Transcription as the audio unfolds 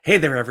Hey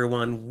there,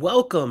 everyone.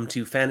 Welcome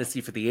to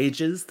Fantasy for the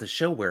Ages, the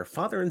show where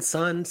father and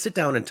son sit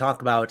down and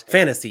talk about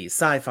fantasy,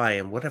 sci fi,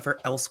 and whatever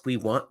else we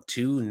want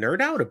to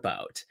nerd out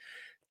about.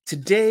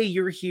 Today,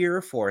 you're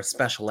here for a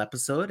special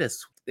episode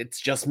as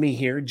it's just me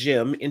here,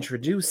 Jim,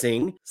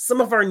 introducing some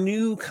of our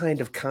new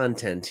kind of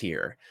content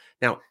here.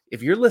 Now,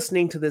 if you're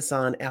listening to this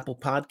on Apple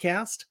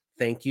Podcast,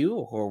 thank you,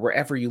 or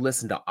wherever you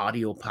listen to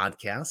audio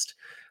podcast.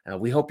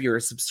 We hope you're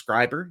a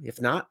subscriber. If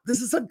not,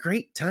 this is a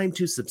great time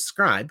to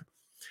subscribe.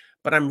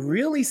 But I'm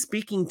really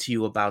speaking to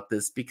you about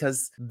this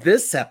because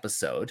this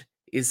episode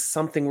is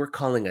something we're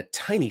calling a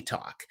tiny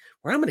talk,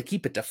 where I'm going to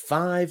keep it to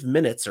 5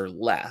 minutes or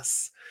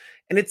less.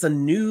 And it's a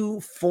new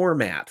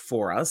format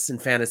for us in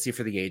Fantasy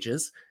for the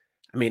Ages.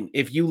 I mean,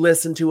 if you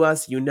listen to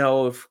us, you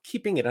know if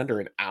keeping it under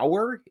an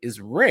hour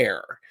is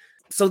rare.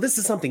 So this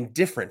is something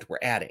different we're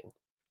adding.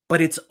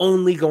 But it's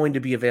only going to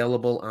be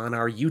available on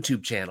our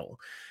YouTube channel.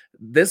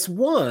 This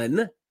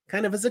one,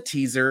 kind of as a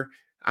teaser,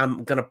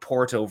 I'm going to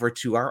port over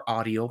to our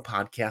audio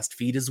podcast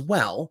feed as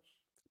well.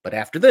 But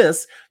after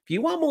this, if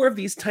you want more of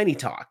these tiny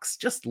talks,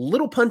 just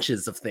little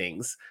punches of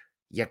things,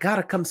 you got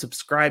to come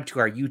subscribe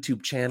to our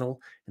YouTube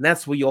channel. And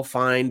that's where you'll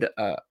find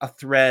a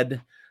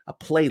thread, a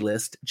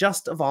playlist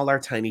just of all our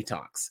tiny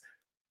talks.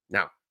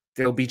 Now,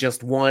 there'll be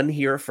just one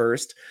here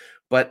first,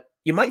 but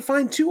you might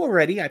find two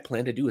already. I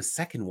plan to do a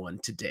second one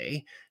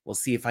today. We'll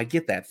see if I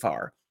get that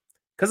far.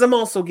 Because I'm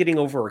also getting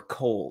over a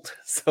cold,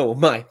 so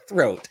my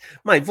throat,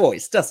 my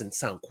voice doesn't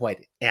sound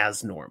quite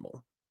as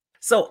normal.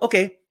 So,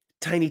 okay,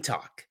 tiny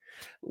talk.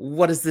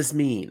 What does this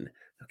mean?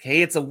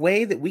 Okay, it's a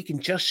way that we can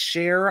just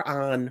share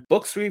on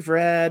books we've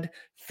read,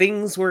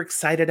 things we're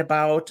excited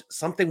about,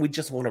 something we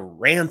just want to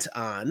rant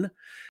on,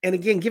 and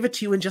again, give it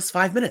to you in just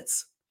 5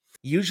 minutes.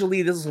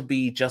 Usually, this will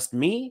be just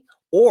me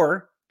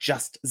or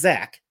just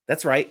Zach.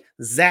 That's right,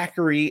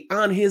 Zachary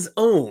on his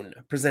own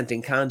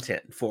presenting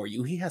content for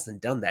you. He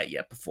hasn't done that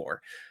yet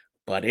before,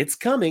 but it's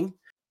coming.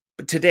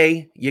 But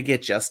today, you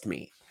get just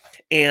me.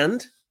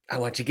 And I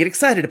want you to get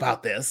excited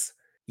about this.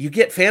 You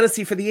get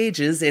Fantasy for the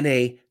Ages in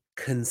a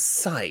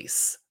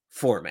concise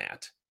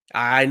format.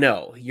 I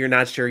know, you're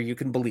not sure you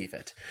can believe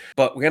it,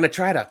 but we're going to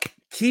try to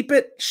keep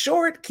it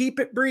short, keep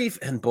it brief,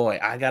 and boy,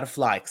 I got to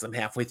fly because I'm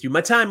halfway through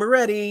my time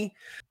already.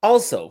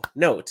 Also,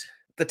 note,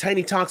 the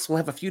Tiny Talks will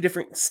have a few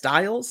different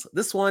styles.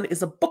 This one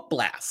is a book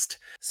blast.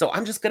 So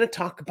I'm just going to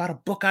talk about a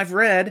book I've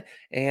read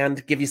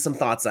and give you some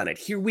thoughts on it.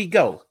 Here we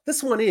go.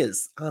 This one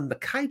is on the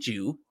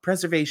Kaiju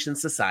Preservation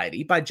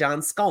Society by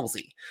John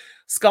Scalzi.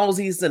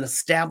 Scalzi is an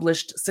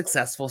established,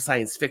 successful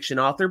science fiction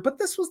author, but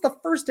this was the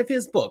first of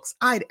his books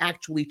I'd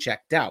actually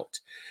checked out.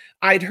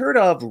 I'd heard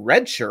of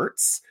Red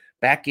Shirts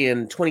back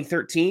in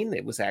 2013.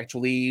 It was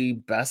actually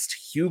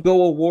Best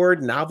Hugo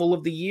Award Novel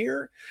of the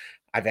Year.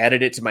 I've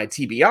added it to my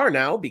TBR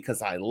now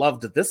because I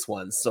loved this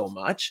one so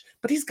much,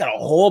 but he's got a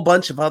whole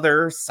bunch of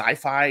other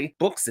sci-fi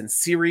books and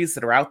series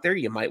that are out there.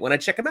 You might want to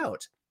check them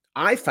out.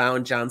 I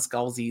found John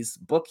Scalzi's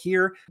book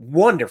here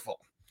wonderful.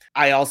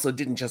 I also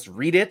didn't just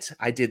read it,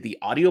 I did the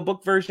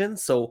audiobook version.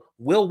 So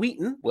Will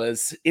Wheaton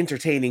was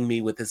entertaining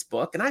me with this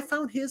book, and I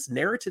found his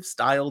narrative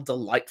style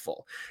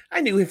delightful.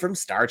 I knew him from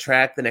Star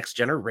Trek, The Next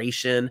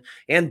Generation,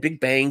 and Big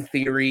Bang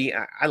Theory.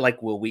 I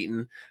like Will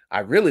Wheaton.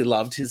 I really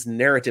loved his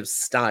narrative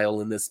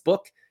style in this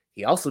book.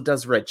 He also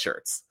does Red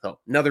Shirts, so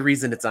another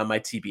reason it's on my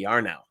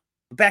TBR now.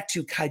 Back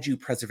to Kaiju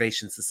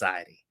Preservation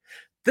Society.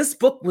 This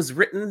book was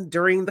written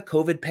during the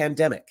COVID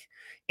pandemic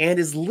and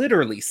is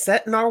literally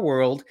set in our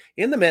world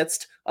in the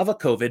midst of a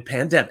COVID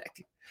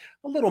pandemic.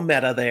 A little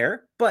meta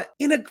there, but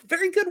in a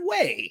very good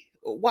way.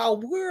 While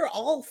we're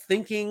all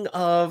thinking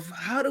of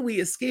how do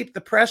we escape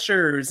the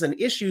pressures and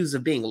issues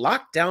of being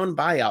locked down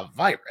by a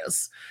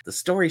virus, the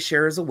story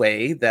shares a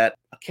way that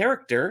a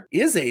character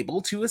is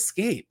able to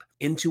escape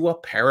into a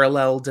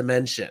parallel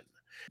dimension.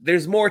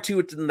 There's more to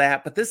it than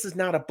that, but this is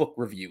not a book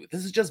review.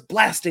 This is just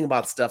blasting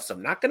about stuff, so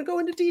I'm not going to go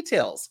into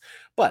details.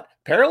 But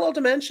parallel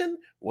dimension,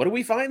 what do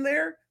we find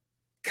there?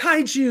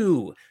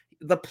 Kaiju,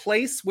 the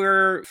place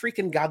where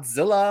freaking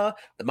Godzilla,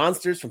 the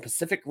monsters from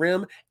Pacific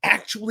Rim,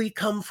 actually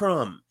come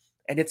from.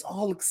 And it's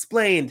all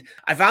explained.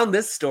 I found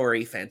this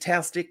story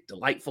fantastic,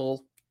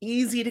 delightful,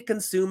 easy to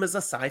consume as a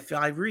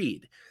sci-fi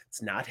read.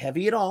 It's not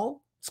heavy at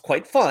all. It's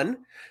quite fun.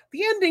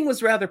 The ending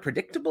was rather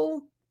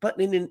predictable, but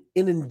in an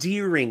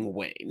endearing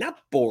way, not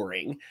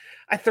boring.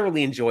 I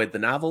thoroughly enjoyed the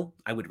novel.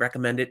 I would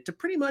recommend it to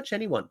pretty much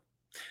anyone.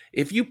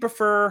 If you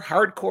prefer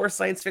hardcore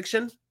science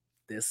fiction,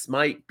 this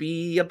might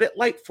be a bit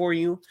light for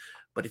you.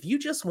 But if you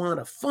just want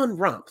a fun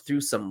romp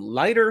through some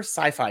lighter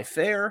sci-fi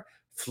fare,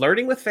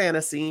 flirting with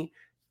fantasy,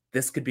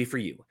 this could be for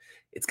you.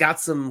 It's got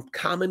some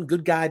common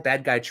good guy,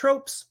 bad guy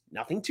tropes,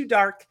 nothing too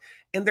dark,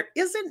 and there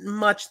isn't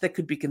much that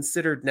could be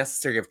considered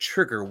necessary of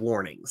trigger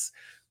warnings.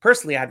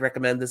 Personally, I'd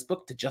recommend this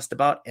book to just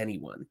about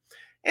anyone.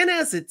 And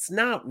as it's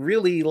not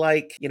really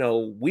like,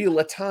 Wheel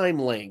of Time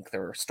length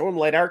or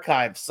Stormlight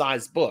Archive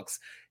size books,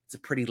 it's a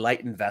pretty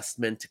light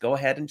investment to go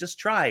ahead and just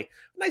try a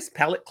nice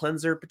palate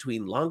cleanser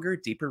between longer,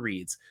 deeper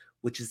reads,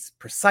 which is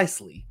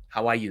precisely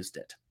how I used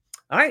it.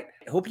 All right,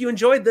 I hope you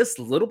enjoyed this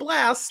little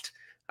blast,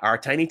 our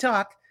tiny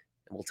talk,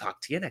 and we'll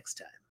talk to you next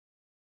time.